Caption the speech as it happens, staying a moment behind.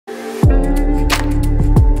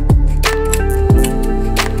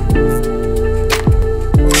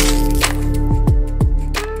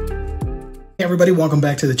everybody, welcome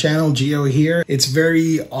back to the channel. Gio here. It's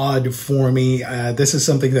very odd for me. This is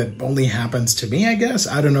something that only happens to me, I guess.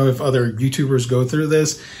 I don't know if other YouTubers go through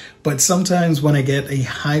this, but sometimes when I get a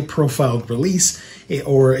high-profile release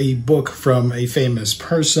or a book from a famous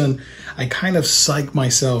person, I kind of psych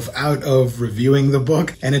myself out of reviewing the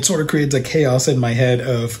book, and it sort of creates a chaos in my head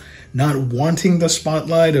of not wanting the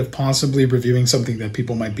spotlight of possibly reviewing something that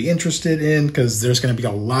people might be interested in, because there's going to be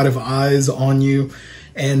a lot of eyes on you,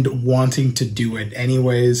 and wanting to do it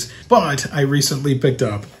anyways. But I recently picked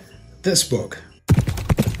up this book.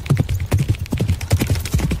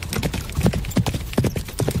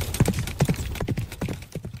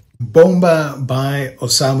 Bomba by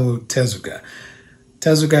Osamu Tezuka.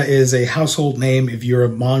 Tezuka is a household name if you're a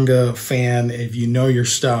manga fan. If you know your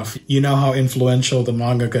stuff, you know how influential the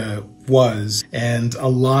mangaka was, and a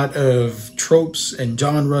lot of tropes and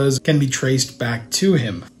genres can be traced back to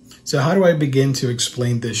him. So how do I begin to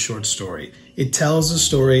explain this short story? It tells the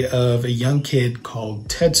story of a young kid called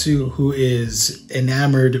Tetsu who is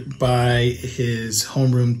enamored by his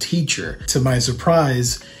homeroom teacher. To my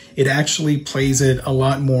surprise, it actually plays it a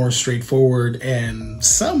lot more straightforward and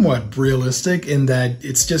somewhat realistic in that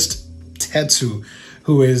it's just Tetsu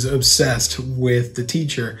who is obsessed with the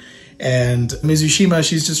teacher. And Mizushima,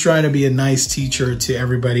 she's just trying to be a nice teacher to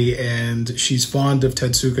everybody, and she's fond of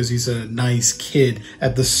Tetsu because he's a nice kid.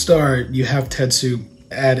 At the start, you have Tetsu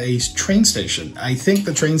at a train station. I think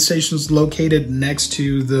the train station is located next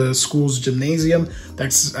to the school's gymnasium.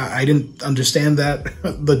 I didn't understand that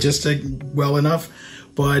logistic well enough,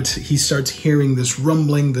 but he starts hearing this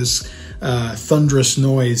rumbling, this thunderous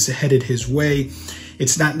noise headed his way.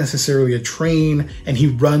 It's not necessarily a train, and he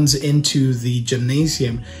runs into the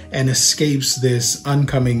gymnasium and escapes this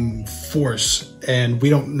oncoming force, and we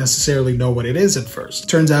don't necessarily know what it is at first.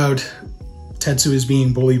 Turns out Tetsu is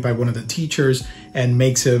being bullied by one of the teachers and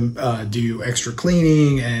makes him do extra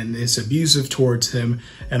cleaning and is abusive towards him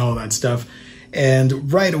and all that stuff.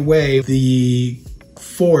 And right away, the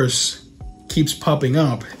force keeps popping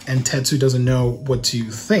up, and Tetsu doesn't know what to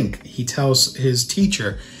think. He tells his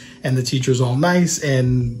teacher, and the teacher's all nice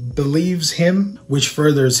and believes him, which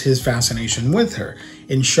furthers his fascination with her,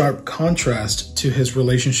 in sharp contrast to his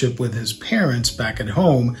relationship with his parents back at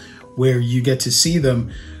home, where you get to see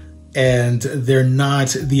them and they're not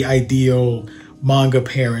the ideal manga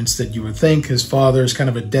parents that you would think. His father is kind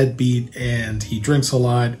of a deadbeat, and he drinks a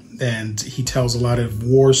lot, and he tells a lot of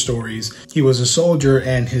war stories. He was a soldier,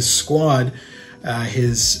 and his squad,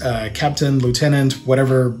 his captain, lieutenant,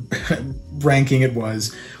 whatever ranking it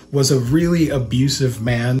was a really abusive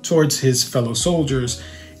man towards his fellow soldiers.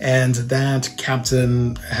 And that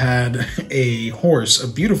captain had a horse, a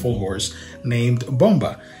beautiful horse named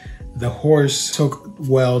Bomba. The horse took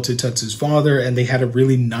well to Tetsu's father, and they had a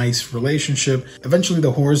really nice relationship. Eventually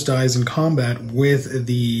the horse dies in combat with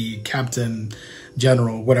the captain,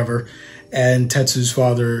 general, whatever, and Tetsu's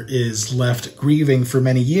father is left grieving for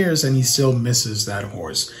many years, and he still misses that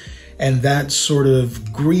horse. And that sort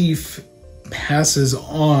of grief passes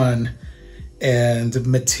on and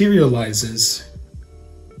materializes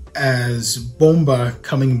as Bomba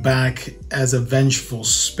coming back as a vengeful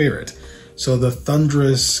spirit. So the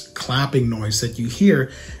thunderous clapping noise that you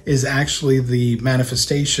hear is actually the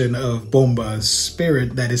manifestation of Bomba's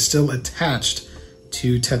spirit that is still attached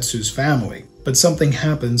to Tetsu's family. But something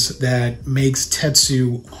happens that makes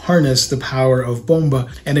Tetsu harness the power of Bomba,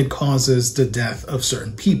 and it causes the death of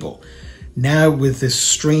certain people. Now, with this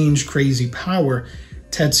strange, crazy power,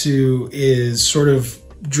 Tetsu is sort of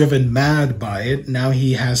driven mad by it. Now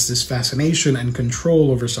he has this fascination and control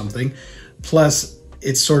over something, plus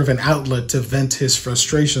it's sort of an outlet to vent his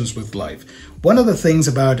frustrations with life. One of the things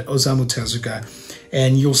about Osamu Tezuka,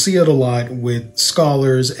 and you'll see it a lot with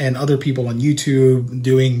scholars and other people on YouTube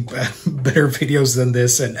doing better videos than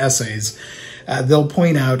this and essays, they'll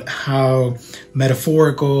point out how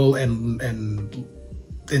metaphorical and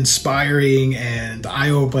inspiring and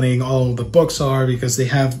eye-opening all the books are, because they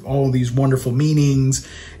have all these wonderful meanings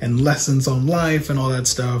and lessons on life and all that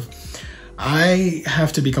stuff. I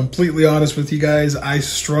have to be completely honest with you guys. I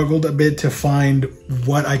struggled a bit to find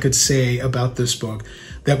what I could say about this book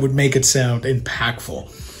that would make it sound impactful,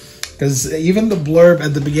 because even the blurb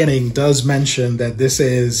at the beginning does mention that this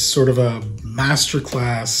is sort of a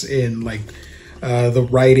masterclass in like the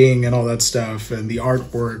writing and all that stuff and the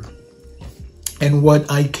artwork. And what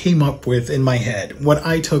I came up with in my head, what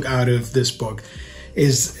I took out of this book,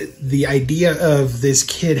 is the idea of this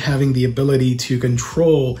kid having the ability to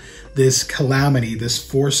control this calamity, this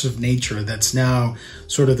force of nature that's now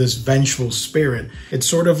sort of this vengeful spirit. It's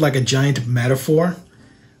sort of like a giant metaphor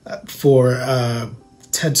for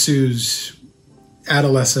Tetsu's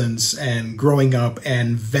adolescence and growing up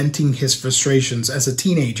and venting his frustrations as a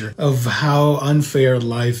teenager of how unfair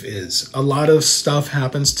life is. A lot of stuff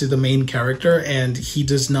happens to the main character and he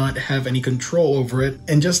does not have any control over it.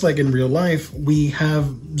 And just like in real life, we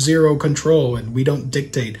have zero control and we don't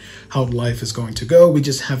dictate how life is going to go. We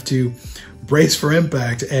just have to brace for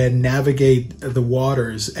impact and navigate the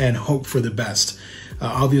waters and hope for the best.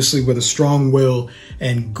 Obviously with a strong will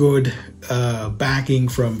and good backing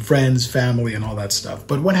from friends, family, and all that stuff.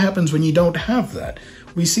 But what happens when you don't have that?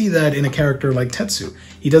 We see that in a character like Tetsu.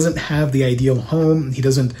 He doesn't have the ideal home. He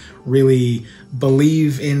doesn't really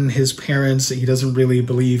believe in his parents. He doesn't really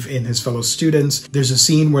believe in his fellow students. There's a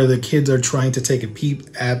scene where the kids are trying to take a peep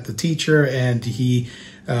at the teacher and he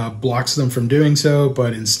blocks them from doing so,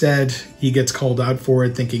 but instead he gets called out for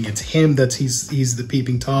it, thinking it's him, he's the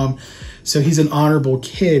peeping Tom. So he's an honorable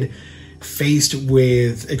kid faced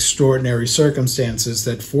with extraordinary circumstances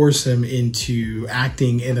that force him into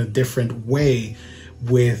acting in a different way,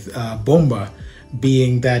 with Bomba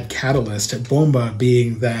being that catalyst, Bomba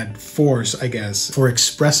being that force, I guess, for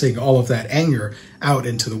expressing all of that anger out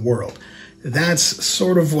into the world. That's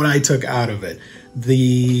sort of what I took out of it.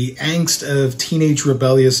 The angst of teenage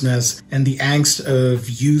rebelliousness and the angst of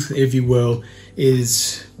youth, if you will,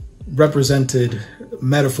 is represented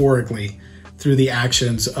metaphorically through the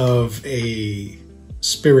actions of a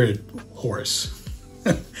spirit horse.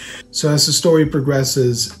 So as the story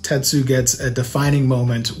progresses, Tetsu gets a defining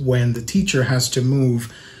moment when the teacher has to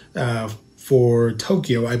move for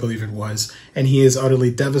Tokyo, I believe it was, and he is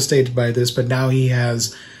utterly devastated by this, but now he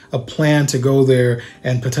has a plan to go there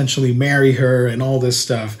and potentially marry her and all this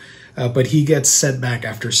stuff. But he gets setback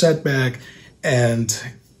after setback, and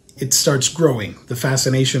it starts growing. The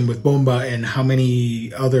fascination with Bomba and how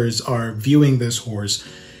many others are viewing this horse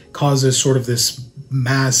causes sort of this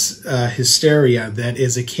mass hysteria that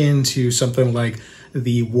is akin to something like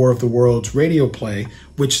the War of the Worlds radio play,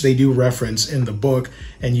 which they do reference in the book,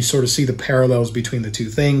 and you sort of see the parallels between the two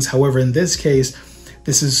things. However, in this case,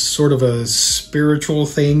 this is sort of a spiritual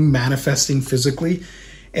thing manifesting physically.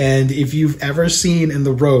 And if you've ever seen in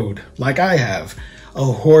the road, like I have, a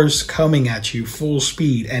horse coming at you full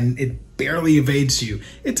speed and it barely evades you,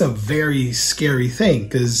 it's a very scary thing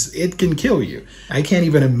because it can kill you. I can't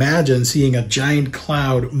even imagine seeing a giant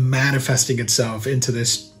cloud manifesting itself into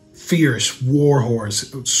this fierce war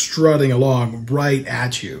horse strutting along right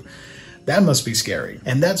at you. That must be scary.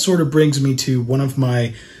 And that sort of brings me to one of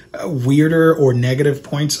my weirder or negative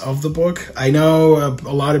points of the book. I know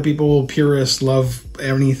a lot of people, purists, love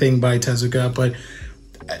anything by Tezuka, but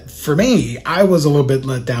for me, I was a little bit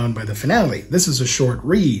let down by the finale. This is a short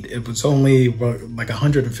read. It was only like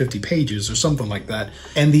 150 pages or something like that.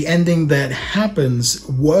 And the ending that happens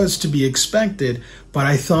was to be expected, but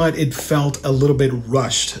I thought it felt a little bit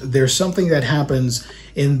rushed. There's something that happens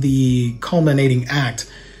in the culminating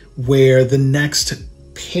act where the next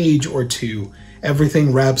page or two,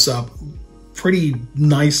 everything wraps up pretty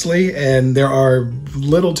nicely, and there are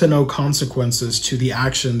little to no consequences to the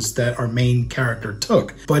actions that our main character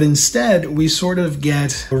took. But instead, we sort of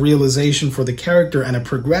get a realization for the character and a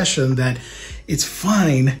progression that it's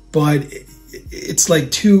fine, but it's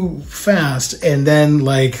like too fast, and then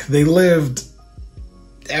like they lived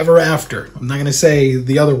ever after. I'm not going to say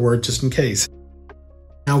the other word just in case.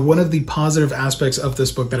 Now, one of the positive aspects of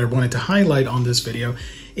this book that I wanted to highlight on this video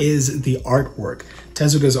is the artwork.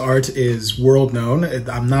 Tezuka's art is world known.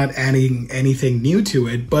 I'm not adding anything new to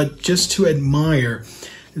it, but just to admire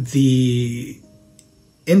the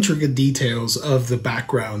intricate details of the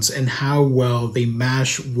backgrounds and how well they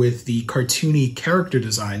mash with the cartoony character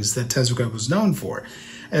designs that Tezuka was known for,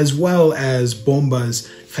 as well as Bomba's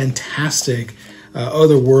fantastic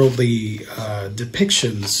otherworldly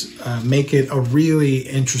depictions make it a really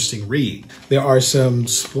interesting read. There are some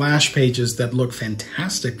splash pages that look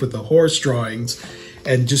fantastic with the horse drawings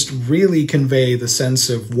and just really convey the sense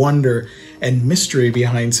of wonder and mystery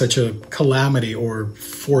behind such a calamity or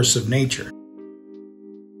force of nature.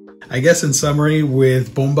 I guess in summary,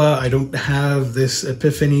 with Bomba, I don't have this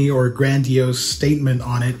epiphany or grandiose statement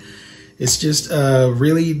on it. It's just a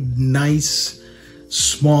really nice,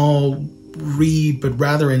 small read, but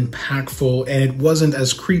rather impactful, and it wasn't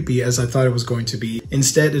as creepy as I thought it was going to be.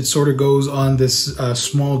 Instead, it sort of goes on this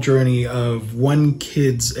small journey of one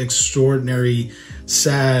kid's extraordinary,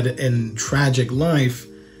 sad, and tragic life,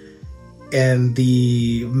 and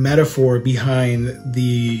the metaphor behind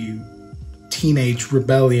the teenage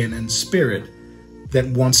rebellion and spirit that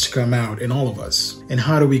wants to come out in all of us. And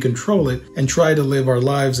how do we control it and try to live our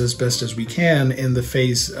lives as best as we can in the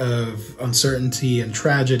face of uncertainty and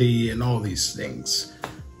tragedy and all these things.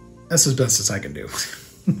 That's as best as I can do.